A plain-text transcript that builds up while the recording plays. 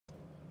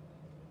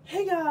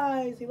Hey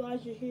guys,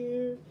 Elijah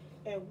here,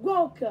 and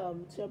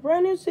welcome to a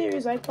brand new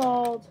series I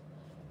called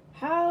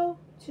How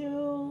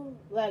to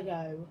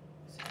Lego.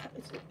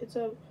 It's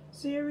a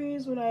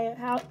series when I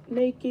have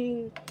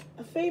making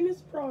a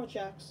famous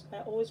projects I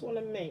always want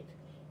to make.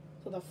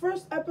 So the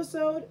first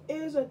episode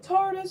is a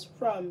Tardis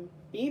from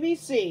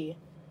BBC.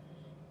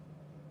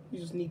 You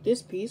just need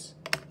this piece,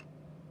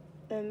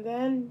 and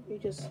then you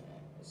just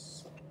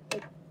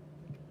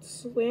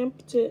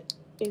slamp it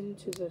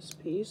into this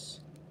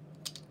piece.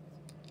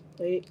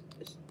 Wait,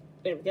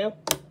 there we go.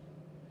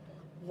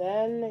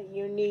 Then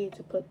you need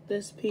to put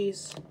this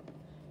piece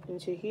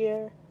into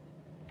here,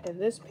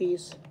 and this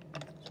piece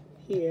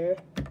here.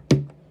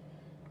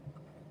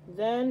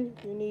 Then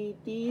you need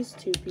these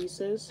two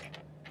pieces.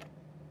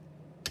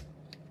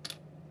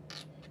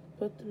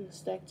 Put them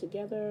stacked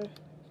together,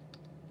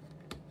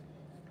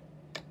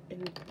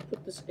 and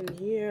put this in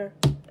here.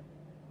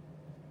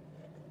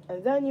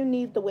 And then you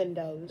need the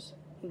windows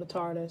from the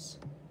TARDIS.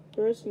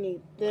 First you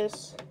need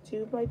this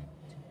 2x1,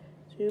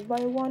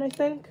 I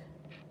think,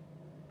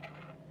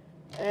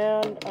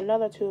 and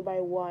another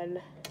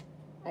 2x1.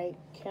 I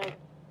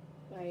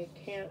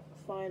can't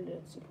find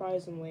it,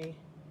 surprisingly.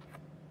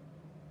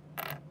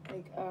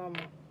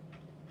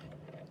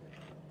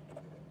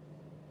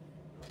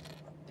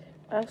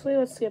 Actually,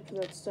 let's skip to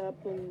that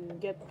step and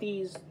get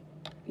these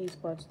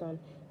parts done.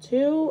 It's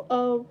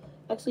 1,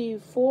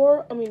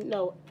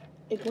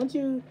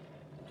 2,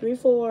 3,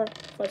 4,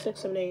 5, 6,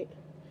 7, 8.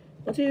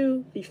 1,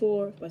 2, 3,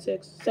 4, 5,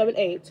 6, 7,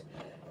 8.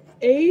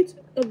 8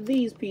 of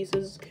these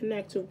pieces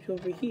connect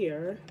over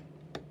here.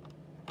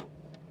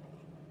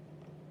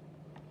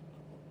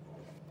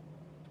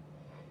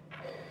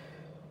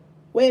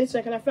 Wait a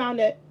second, I found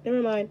it.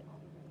 Never mind.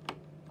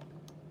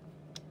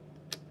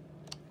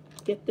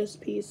 Get this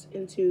piece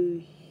into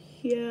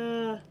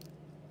here.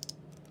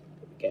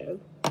 There we go.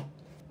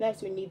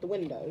 Next, we need the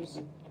windows.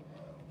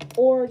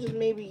 Or just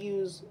maybe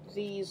use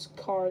these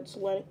cards,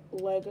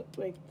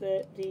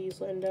 these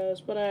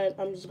windows. But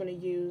I'm just going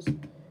to use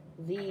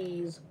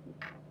these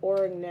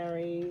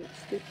ordinary,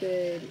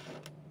 stupid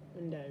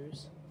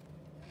windows.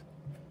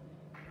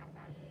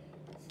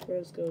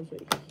 First goes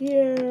right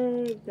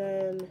here,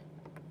 then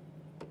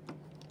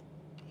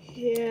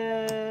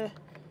here,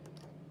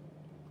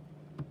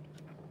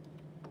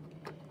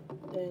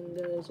 then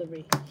goes over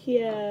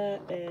here,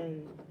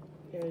 and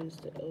goes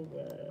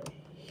over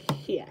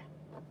here.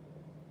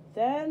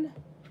 Then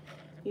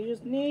you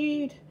just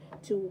need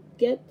to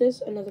get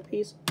this another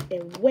piece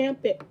and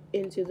whamp it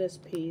into this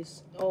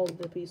piece, all of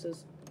the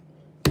pieces.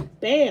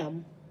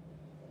 Bam!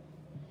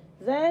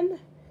 Then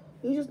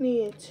you just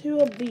need 2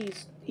 of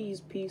these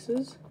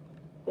pieces.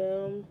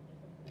 Boom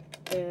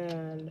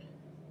and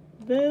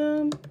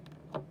boom.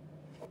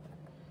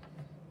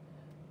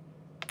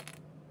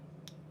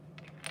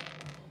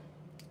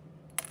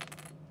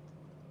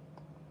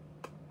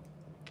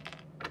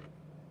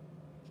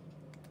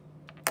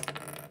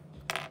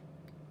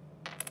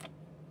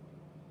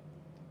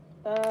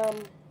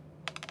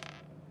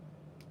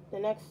 The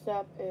next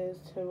step is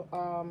to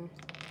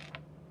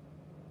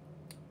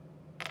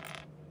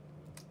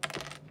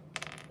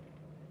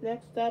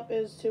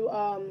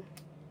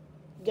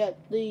get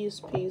these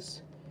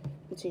piece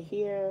into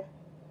here,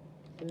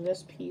 and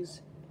this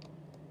piece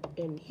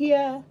in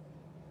here,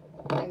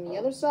 and the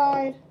other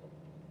side.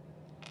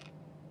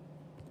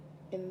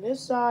 And this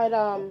side,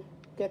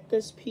 get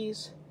this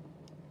piece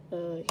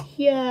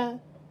here,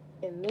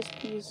 and this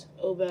piece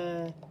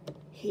over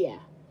here.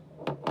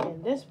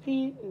 And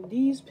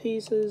these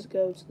pieces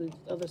go to the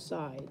other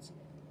sides,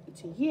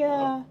 to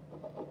here,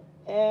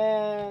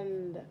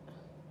 and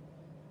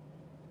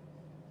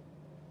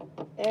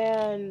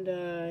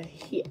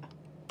here.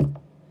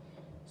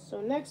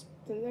 So the next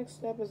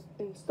step is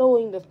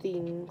installing the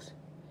things.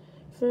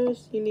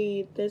 First, you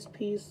need this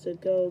piece to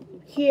go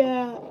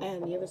here,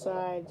 and the other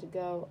side to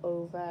go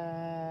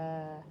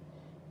over.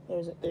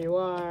 There you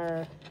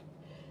are.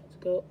 To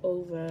go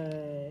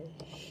over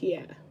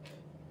here.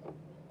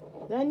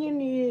 Then you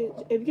need,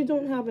 if you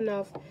don't have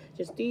enough,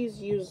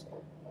 use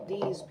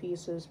these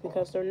pieces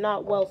because they're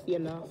not wealthy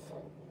enough.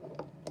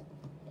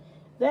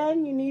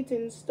 Then you need to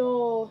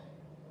install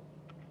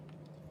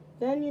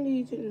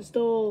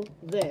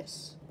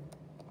this.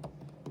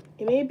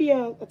 It may be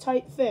a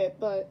tight fit,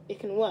 but it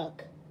can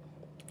work.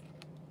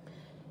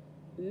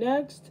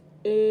 Next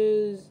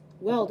is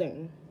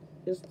welding.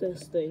 Is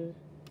this thing.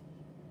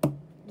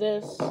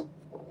 This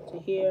to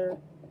here,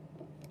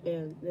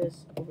 and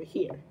this over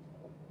here.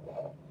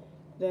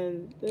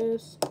 Then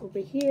this over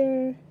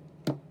here,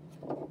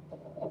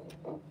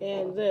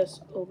 and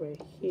this over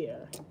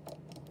here.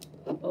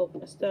 Oh,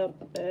 messed up.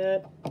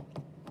 There.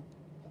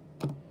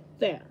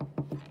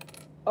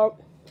 Oh.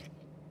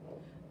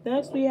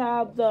 Next we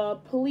have the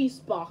police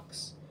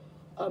box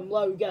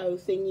logo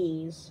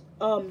thingies.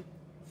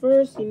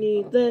 First you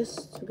need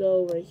this to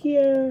go over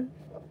here,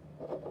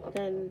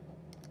 then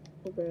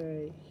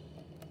over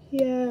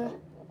here,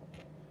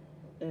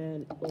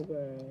 and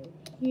over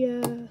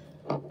here,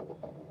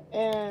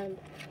 and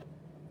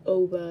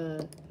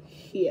over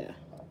here.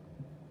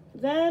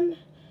 Then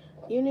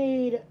you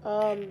need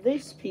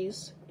this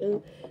piece.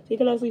 So you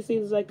can actually see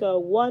there's like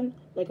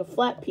a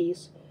flat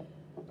piece.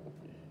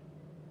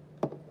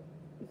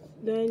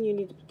 Then you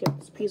need to get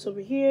this piece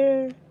over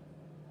here.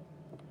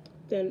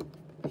 Then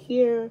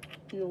here,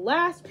 and the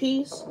last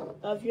piece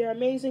of your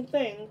amazing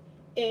thing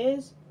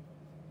is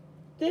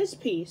this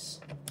piece.